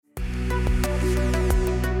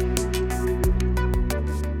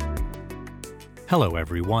Hello,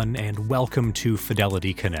 everyone, and welcome to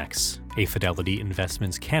Fidelity Connects, a Fidelity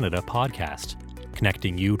Investments Canada podcast,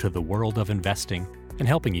 connecting you to the world of investing and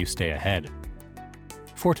helping you stay ahead.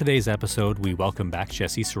 For today's episode, we welcome back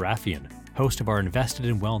Jesse Serafian, host of our Invested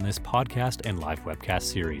in Wellness podcast and live webcast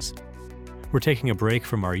series. We're taking a break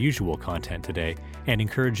from our usual content today and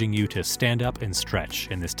encouraging you to stand up and stretch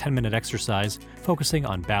in this 10-minute exercise focusing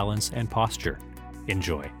on balance and posture.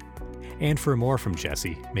 Enjoy. And for more from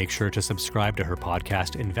Jessie, make sure to subscribe to her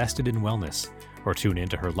podcast Invested in Wellness or tune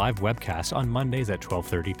into her live webcast on Mondays at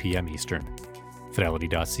 12:30 p.m. Eastern.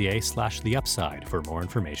 Fidelity.ca/The Upside for more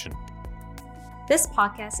information. This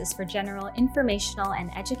podcast is for general informational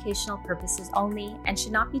and educational purposes only and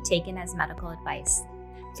should not be taken as medical advice.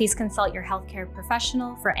 Please consult your healthcare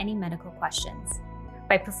professional for any medical questions.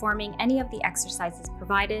 By performing any of the exercises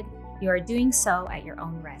provided, you are doing so at your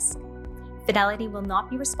own risk. Fidelity will not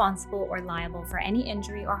be responsible or liable for any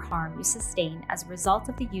injury or harm you sustain as a result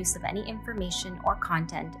of the use of any information or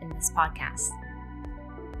content in this podcast.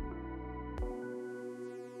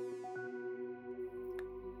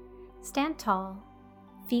 Stand tall,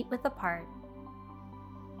 feet width apart.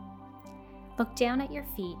 Look down at your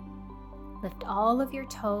feet. Lift all of your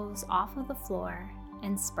toes off of the floor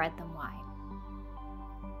and spread them wide.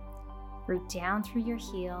 Root down through your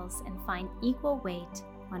heels and find equal weight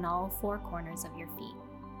on all four corners of your feet.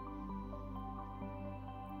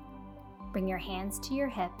 Bring your hands to your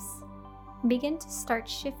hips and begin to start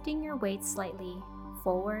shifting your weight slightly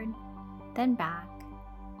forward, then back,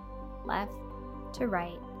 left to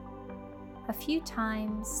right, a few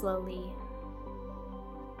times slowly,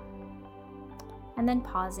 and then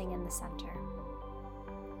pausing in the center.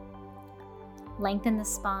 Lengthen the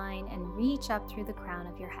spine and reach up through the crown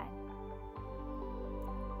of your head.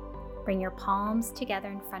 Bring your palms together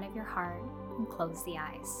in front of your heart and close the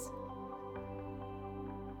eyes.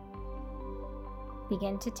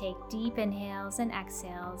 Begin to take deep inhales and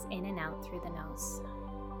exhales in and out through the nose.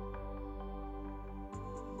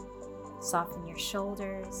 Soften your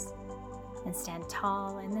shoulders and stand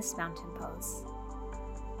tall in this mountain pose.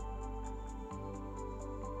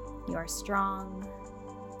 You are strong,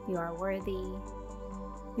 you are worthy,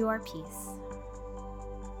 you are peace.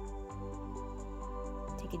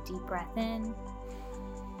 Take a deep breath in,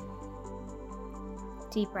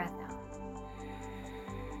 deep breath out.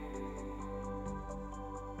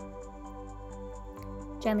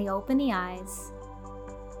 Gently open the eyes,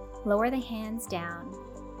 lower the hands down,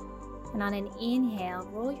 and on an inhale,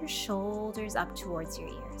 roll your shoulders up towards your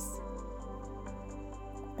ears.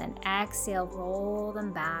 Then exhale, roll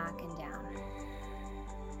them back and down.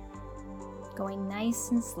 Going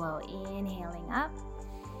nice and slow, inhaling up.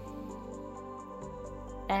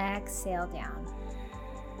 Exhale down.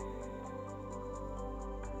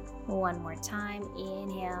 One more time.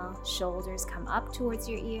 Inhale, shoulders come up towards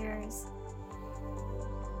your ears.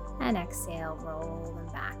 And exhale, roll them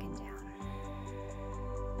back and down.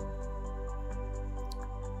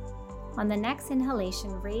 On the next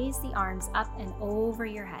inhalation, raise the arms up and over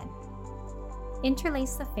your head.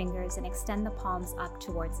 Interlace the fingers and extend the palms up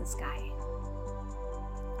towards the sky.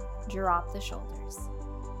 Drop the shoulders.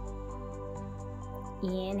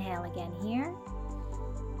 Inhale again here,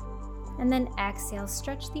 and then exhale,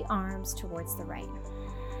 stretch the arms towards the right.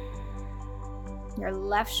 Your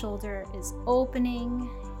left shoulder is opening,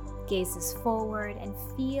 gaze is forward, and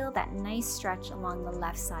feel that nice stretch along the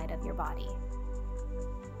left side of your body.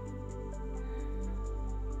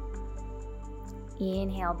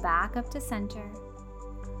 Inhale back up to center,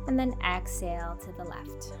 and then exhale to the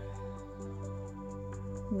left.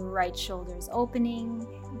 Right shoulder is opening,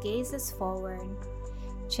 gaze is forward,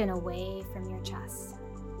 chin away from your chest.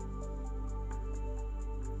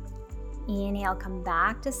 Inhale, come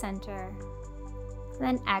back to center.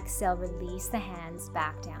 Then exhale, release the hands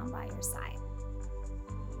back down by your side.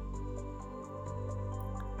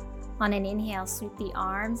 On an inhale, sweep the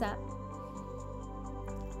arms up.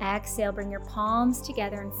 Exhale, bring your palms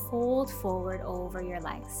together and fold forward over your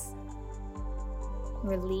legs.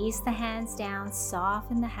 Release the hands down,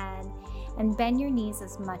 soften the head, and bend your knees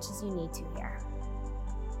as much as you need to here.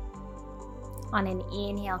 On an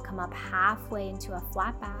inhale, come up halfway into a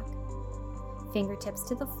flat back, fingertips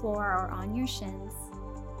to the floor or on your shins,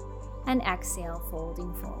 and exhale,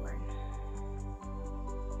 folding forward.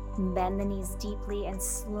 Bend the knees deeply and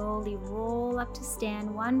slowly roll up to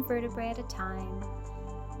stand one vertebrae at a time,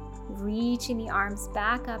 reaching the arms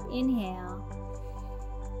back up, inhale,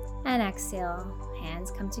 and exhale, hands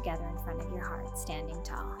come together in front of your heart, standing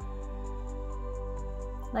tall.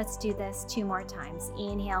 Let's do this 2 more times.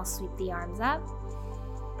 Inhale, sweep the arms up.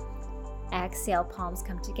 Exhale, palms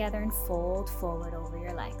come together and fold forward over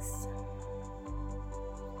your legs.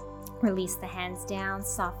 Release the hands down,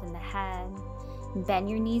 soften the head, bend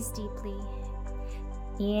your knees deeply.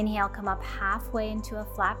 Inhale, come up halfway into a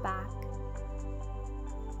flat back.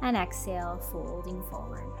 And exhale, folding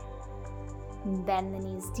forward. Bend the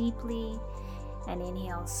knees deeply and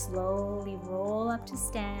inhale, slowly roll up to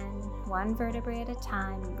stand, one vertebrae at a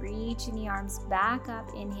time, reaching the arms back up,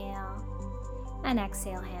 inhale, and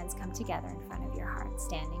exhale, hands come together in front of your heart,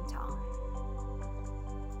 standing tall.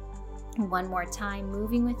 One more time,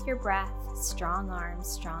 moving with your breath, strong arms,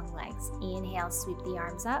 strong legs. Inhale, sweep the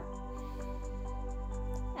arms up.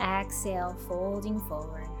 Exhale, folding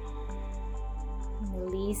forward.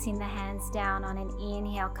 Releasing the hands down on an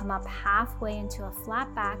inhale, come up halfway into a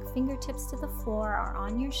flat back, fingertips to the floor or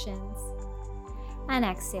on your shins. And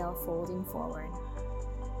exhale, folding forward.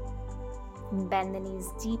 Bend the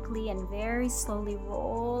knees deeply and very slowly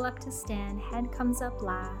roll up to stand. Head comes up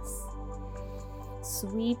last.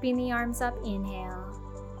 Sweeping the arms up, inhale.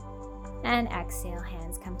 And exhale,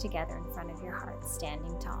 hands come together in front of your heart,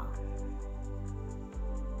 standing tall.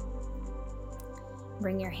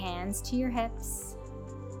 Bring your hands to your hips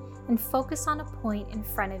and focus on a point in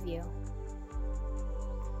front of you.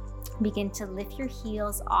 Begin to lift your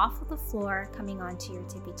heels off of the floor, coming onto your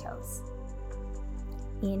tippy toes.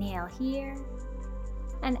 Inhale here,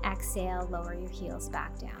 and exhale, lower your heels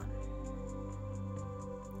back down.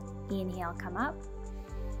 Inhale, come up.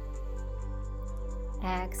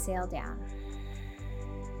 Exhale, down.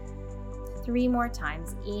 3 more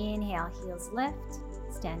times. Inhale, heels lift,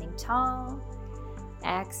 standing tall.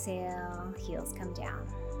 Exhale, heels come down.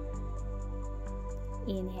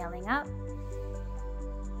 Inhaling up.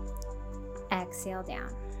 Exhale, down.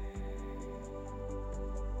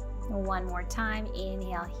 One more time.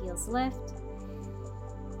 Inhale, heels lift.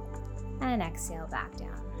 And exhale, back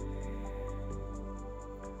down.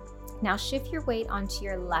 Now shift your weight onto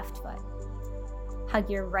your left foot. Hug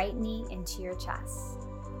your right knee into your chest.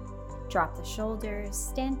 Drop the shoulders.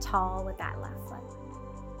 Stand tall with that left foot.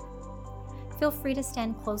 Feel free to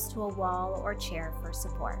stand close to a wall or chair for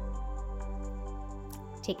support.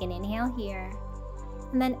 Take an inhale here,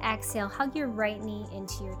 and then exhale, hug your right knee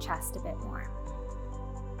into your chest a bit more.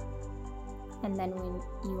 And then when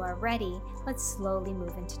you are ready, let's slowly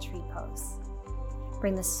move into tree pose.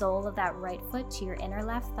 Bring the sole of that right foot to your inner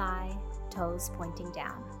left thigh, toes pointing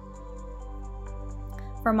down.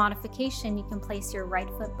 For modification, you can place your right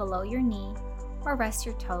foot below your knee or rest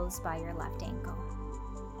your toes by your left ankle.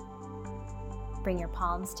 Bring your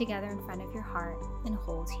palms together in front of your heart and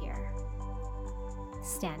hold here.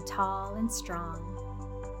 Stand tall and strong.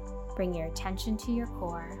 Bring your attention to your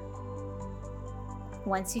core.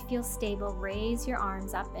 Once you feel stable, raise your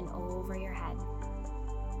arms up and over your head.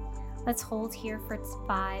 Let's hold here for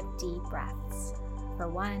 5 deep breaths. For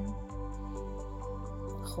 1,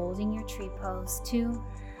 holding your tree pose. 2,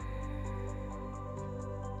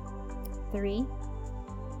 3,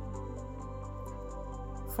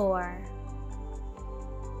 4,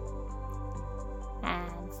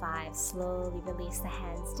 and 5. Slowly release the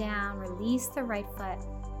hands down, release the right foot,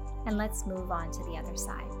 and let's move on to the other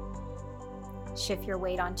side. Shift your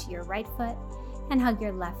weight onto your right foot and hug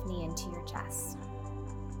your left knee into your chest.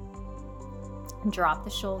 Drop the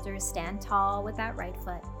shoulders, stand tall with that right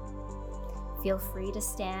foot. Feel free to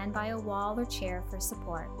stand by a wall or chair for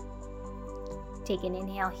support. Take an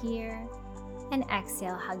inhale here, and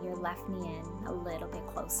exhale, hug your left knee in a little bit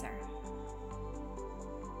closer.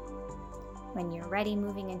 When you're ready,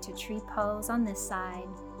 moving into tree pose on this side,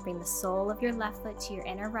 bring the sole of your left foot to your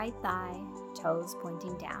inner right thigh, toes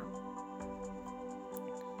pointing down.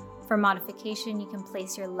 For modification, you can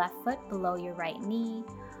place your left foot below your right knee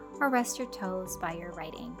or rest your toes by your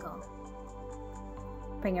right ankle.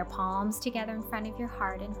 Bring your palms together in front of your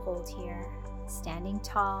heart and hold here, standing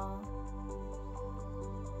tall.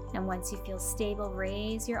 And once you feel stable,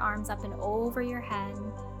 raise your arms up and over your head.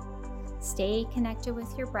 Stay connected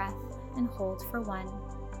with your breath and hold for 1.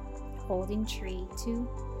 Holding tree. 2,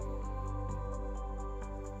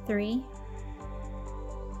 3,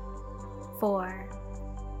 4,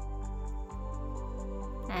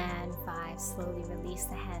 and 5. Slowly release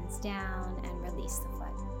the hands down and release the foot.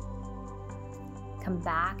 Come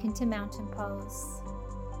back into mountain pose.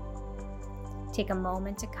 Take a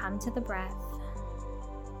moment to come to the breath.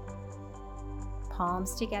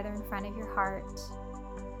 Palms together in front of your heart.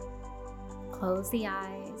 Close the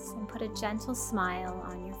eyes and put a gentle smile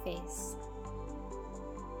on your face.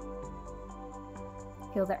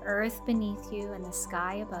 Feel the earth beneath you and the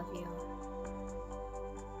sky above you.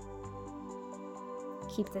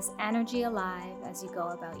 Keep this energy alive as you go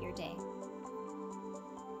about your day.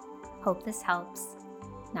 Hope this helps.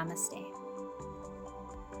 Namaste.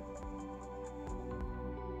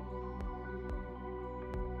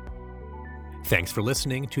 Thanks for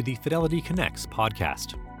listening to the Fidelity Connects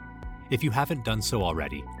podcast. If you haven't done so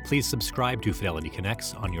already, please subscribe to Fidelity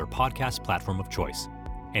Connects on your podcast platform of choice.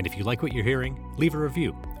 And if you like what you're hearing, leave a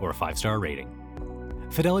review or a 5-star rating.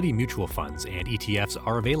 Fidelity mutual funds and ETFs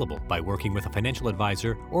are available by working with a financial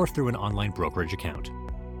advisor or through an online brokerage account.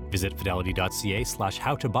 Visit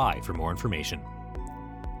fidelity.ca/how-to-buy for more information.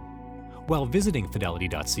 While visiting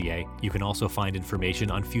fidelity.ca, you can also find information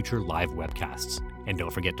on future live webcasts. And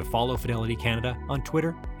don't forget to follow Fidelity Canada on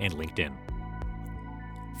Twitter and LinkedIn.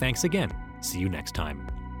 Thanks again. See you next time.